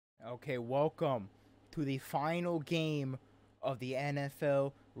Okay, welcome to the final game of the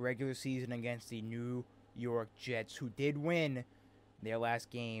NFL regular season against the New York Jets, who did win their last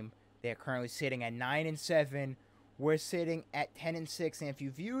game. They're currently sitting at 9-7. We're sitting at 10-6, and if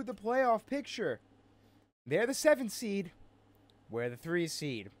you view the playoff picture, they're the 7th seed. We're the 3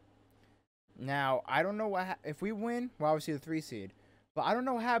 seed. Now, I don't know what if we win. We're obviously the 3 seed, but I don't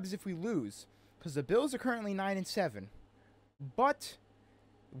know what happens if we lose, because the Bills are currently 9-7, but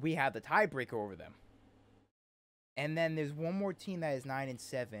we have the tiebreaker over them. And then there's one more team that is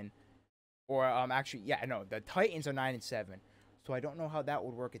 9-7, or the Titans are 9-7. So I don't know how that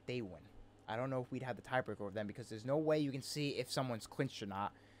would work if they win. I don't know if we'd have the tiebreaker over them, because there's no way you can see if someone's clinched or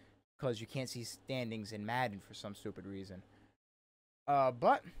not, because you can't see standings in Madden for some stupid reason.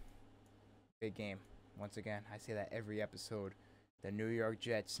 But big game. Once again, I say that every episode. The New York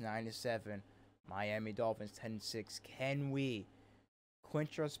Jets 9-7, Miami Dolphins 10-6. Can we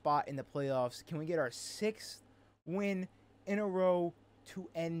clinch our spot in the playoffs? Can we get our 6th win in a row to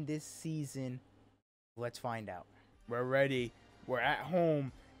end this season? Let's find out. We're ready. We're at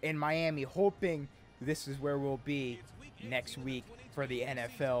home in Miami, hoping this is where we'll be next week for the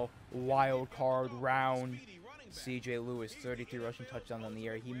NFL wild card round. C.J. Lewis, 33 rushing touchdowns on the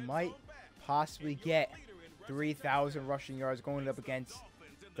year. He might possibly get 3,000 rushing yards, going up against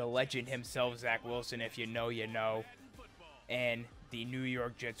the legend himself, Zach Wilson. If you know, you know. And the New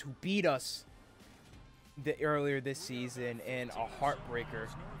York Jets, who beat us earlier this season in a heartbreaker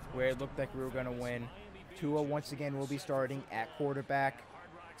where it looked like we were going to win. Tua once again will be starting at quarterback.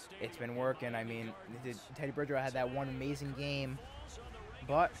 It's been working. I mean, Teddy Bridgewater had that one amazing game,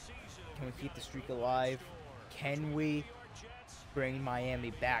 but can we keep the streak alive? Can we bring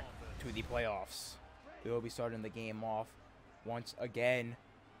Miami back to the playoffs? We will be starting the game off once again.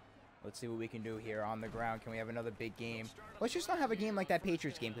 Let's see what we can do here on the ground. Can we have another big game? Let's just not have a game like that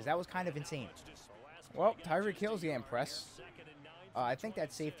Patriots game, because that was kind of insane. Well, Tyreek Hill's getting pressed. I think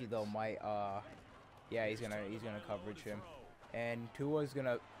that safety though might yeah, he's gonna coverage him. And Tua's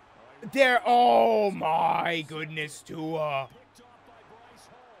gonna oh my goodness, Tua.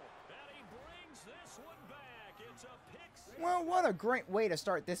 Well, what a great way to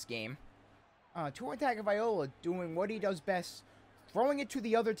start this game. Tua Tagovailoa doing what he does best, throwing it to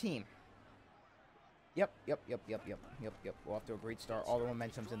the other team. Yep. We're off to a great start. All the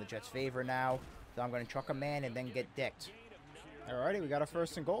momentum's in the Jets' favor now. So I'm going to truck a man and then get dicked. Alrighty, we got a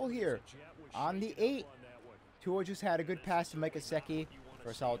 1st and goal here. On the 8. Tua just had a good pass to Mike Gesicki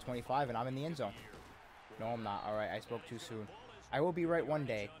for a solid 25, and I'm in the end zone. No, I'm not. Alright, I spoke too soon. I will be right one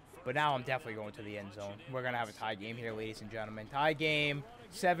day, but now I'm definitely going to the end zone. We're going to have a tie game here, ladies and gentlemen. Tie game,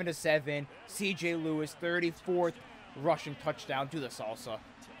 7-7. C.J. Lewis, 34th rushing touchdown. Do the salsa.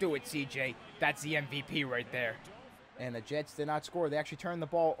 Do it, C.J. That's the MVP right there. And the Jets did not score. They actually turned the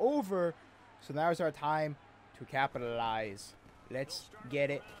ball over. So now is our time to capitalize. Let's get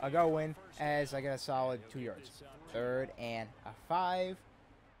it going as I get a solid 2 yards. 3rd and 5.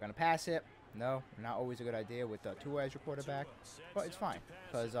 Gonna pass it. No, not always a good idea with Tua as your quarterback, but it's fine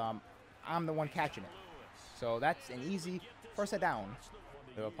because I'm the one catching it. So that's an easy 1st down.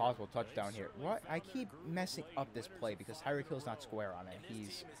 A possible touchdown here. What? I keep messing up this play because Tyreek Hill's not square on it.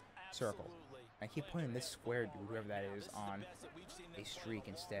 He's circle. I keep putting this square dude, whoever that is, on a streak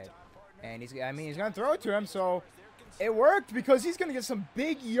instead. And he's going to throw it to him, so it worked because he's going to get some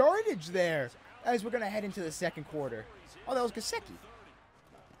big yardage there as we're going to head into the 2nd quarter. Oh, that was Gesicki.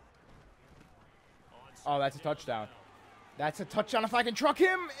 Oh, that's a touchdown. That's a touchdown if I can truck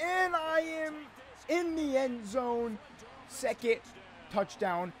him, and I am in the end zone. 2nd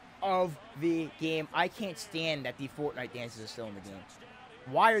touchdown of the game. I can't stand that the Fortnite dances are still in the game.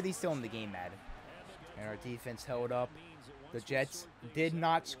 Why are these still in the game, Madden? And our defense held up. The Jets did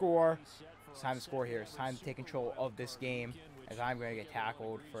not score. It's time to score here. It's time to take control of this game as I'm going to get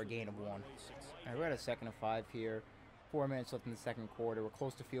tackled for a gain of 1. Right, we're at a 2nd and 5 here. 4 minutes left in the 2nd quarter. We're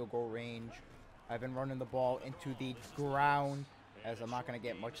close to field goal range. I've been running the ball into the ground as I'm not going to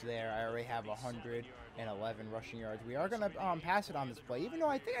get much there. I already have 111 rushing yards. We are going to pass it on this play, even though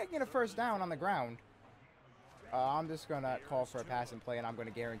I think I can get a 1st down on the ground. I'm just going to call for a passing play, and I'm going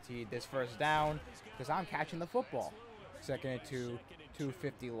to guarantee this 1st down because I'm catching the football. 2nd and 2,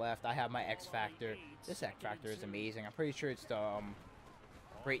 2:50 left. I have my X Factor. This X Factor is amazing. I'm pretty sure it's the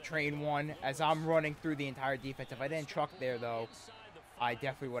Great Train one as I'm running through the entire defense. If I didn't truck there, though, I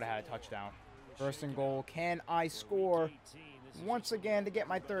definitely would have had a touchdown. 1st and goal. Can I score once again to get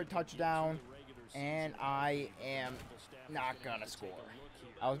my 3rd touchdown? And I am not going to score.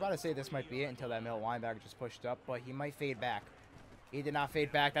 I was about to say this might be it until that middle linebacker just pushed up, but he might fade back. He did not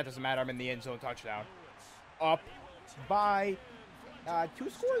fade back. That doesn't matter. I'm in the end zone. Touchdown. Up by Two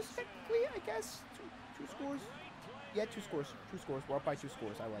scores, technically, I guess. Two scores. Yeah, two scores. Two scores. We're up by 2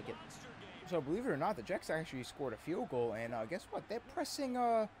 scores. I like it. So, believe it or not, the Jets actually scored a field goal, and guess what? They're pressing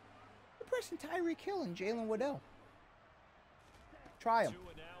Tyreek Hill and Jalen Waddell. Try him.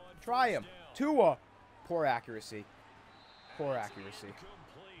 Try him. Tua. Poor accuracy. Poor accuracy.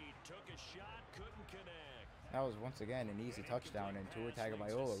 That was, once again, an easy touchdown, and Tua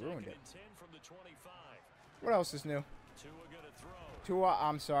Tagovailoa ruined it. What else is new? Tua,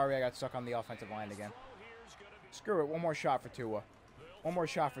 I'm sorry, I got stuck on the offensive line again. Screw it, one more shot for Tua. One more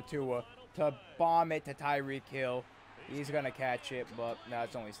shot for Tua to bomb it to Tyreek Hill. He's going to catch it, but no,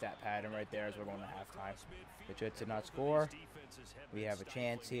 it's only stat pattern right there as we're going to halftime. The Jets did not score. We have a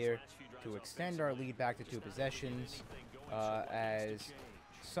chance here to extend our lead back to 2 possessions as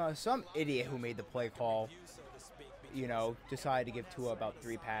some idiot who made the play call, you know, decided to give Tua about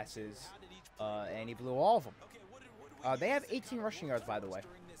 3 passes, and he blew all of them. They have 18 rushing yards, by the way.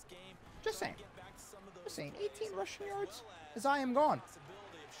 Just saying. Just saying. 18 rushing yards as I am gone.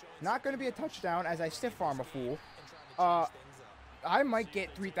 Not going to be a touchdown as I stiff arm a fool. I might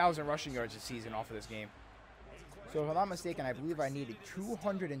get 3,000 rushing yards this season off of this game. So if I'm not mistaken, I believe I needed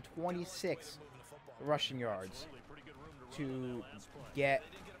 226 rushing yards to get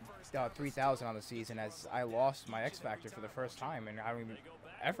 3,000 on the season, as I lost my X Factor for the first time, and I don't even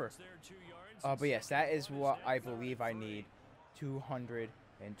ever. But yes, that is what I believe I need.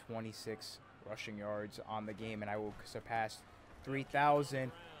 226 rushing yards on the game, and I will surpass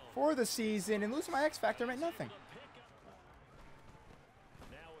 3,000 for the season, and losing my X Factor meant nothing.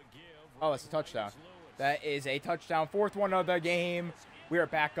 Oh, it's a touchdown. That is a touchdown. 4th one of the game. We are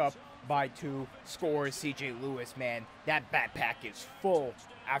back up by 2 scores. CJ Lewis, man, that backpack is full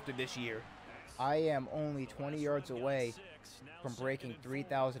after this year. I am only 20 yards away from breaking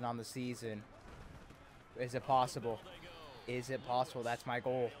 3,000 on the season. Is it possible? Is it possible? That's my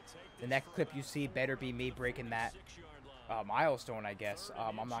goal. The next clip you see better be me breaking that milestone, I guess.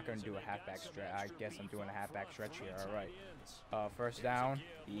 I'm not going to do a halfback stretch. I guess I'm doing a halfback stretch here. All right. First down.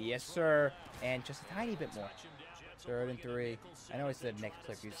 Yes, sir. And just a tiny bit more. 3rd and 3. I know it's the next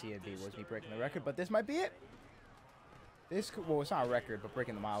clip you see was me breaking the record, but this might be it. Well, it's not a record, but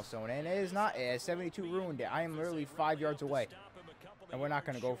breaking the milestone. And it is not. 72 ruined it. I am literally 5 yards away. And we're not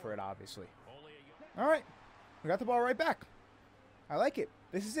going to go for it, obviously. All right. We got the ball right back. I like it.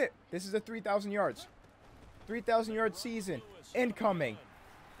 This is it. This is the 3,000 yards. 3,000 yard season incoming.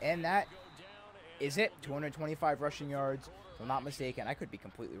 And that is it. 225 rushing yards. If I'm not mistaken, I could be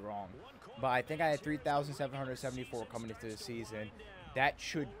completely wrong, but I think I had 3,774 coming into the season. That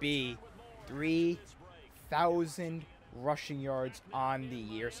should be 3,000 rushing yards on the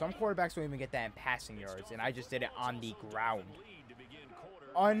year. Some quarterbacks don't even get that in passing yards, and I just did it on the ground.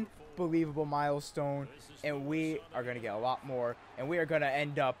 Unbelievable milestone, and we are going to get a lot more, and we are going to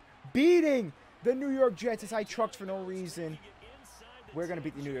end up beating the New York Jets as I trucked for no reason. We're going to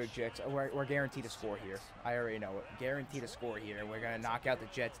beat the New York Jets. We're guaranteed to score here. I already know it. Guaranteed to score here. We're going to knock out the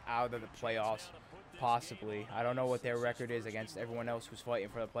Jets out of the playoffs, possibly. I don't know what their record is against everyone else who's fighting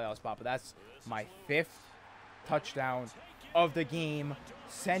for the playoff spot, but that's my 5th touchdown of the game.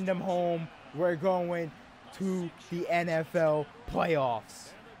 Send them home. We're going to the NFL playoffs.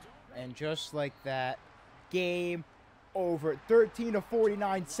 And just like that, game over.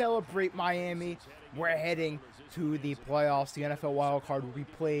 13-49. Celebrate, Miami. We're heading to the playoffs. The NFL wildcard will be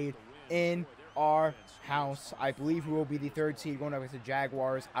played in our house. I believe we will be the 3rd seed going up against the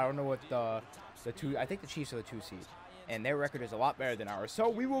Jaguars. I don't know what the 2. I think the Chiefs are the 2 seed, and their record is a lot better than ours. So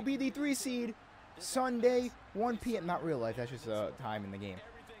we will be the 3 seed Sunday, 1 p.m. Not real life. That's just a time in the game.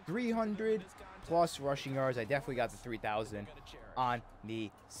 300 plus rushing yards. I definitely got the 3,000 on the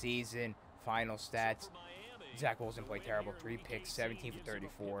season. Final stats. Zach Wilson played terrible. 3 picks, 17 for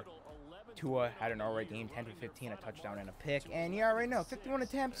 34. Tua had an alright game, 10 for 15, a touchdown and a pick. And yeah, right now, 51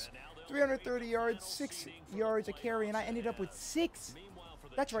 attempts, 330 yards, 6 yards a carry, and I ended up with 6.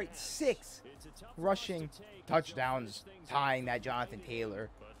 That's right, 6 rushing touchdowns, tying that Jonathan Taylor,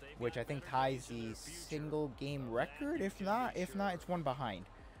 which I think ties the single game record. If not, it's one behind.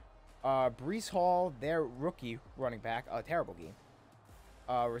 Breece Hall, their rookie running back, a terrible game.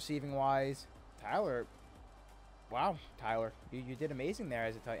 Receiving wise, Tyler. Wow, Tyler, you did amazing there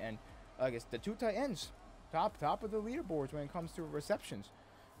as a tight end. I guess the 2 tight ends, top of the leaderboards when it comes to receptions.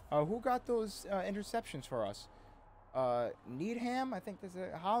 Who got those interceptions for us? Needham, I think there's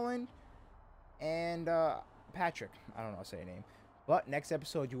a Holland, and Patrick. I don't know how to say a name. But next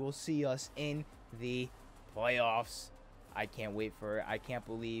episode, you will see us in the playoffs. I can't wait for it. I can't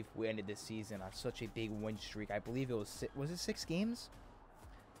believe we ended this season on such a big win streak. I believe it was it 6 games?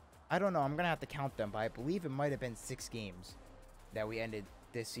 I don't know. I'm going to have to count them, but I believe it might have been 6 games. that we ended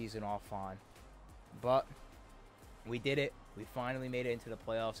this season off on. But we did it. We finally made it into the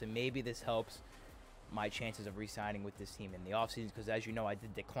playoffs, and maybe this helps my chances of re-signing with this team in the offseason, because as you know, I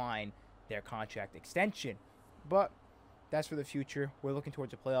did decline their contract extension. But that's for the future. We're looking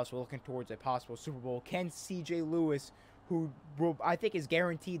towards the playoffs. We're looking towards a possible Super Bowl. Can C.J. Lewis, who I think is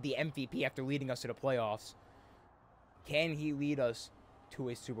guaranteed the MVP after leading us to the playoffs, can he lead us to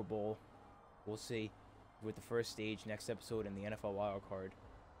a Super Bowl? We'll see with the first stage next episode in the NFL Wild Card.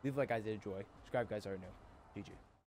 Leave a like, guys, did enjoy. Subscribe, guys, are new. GG.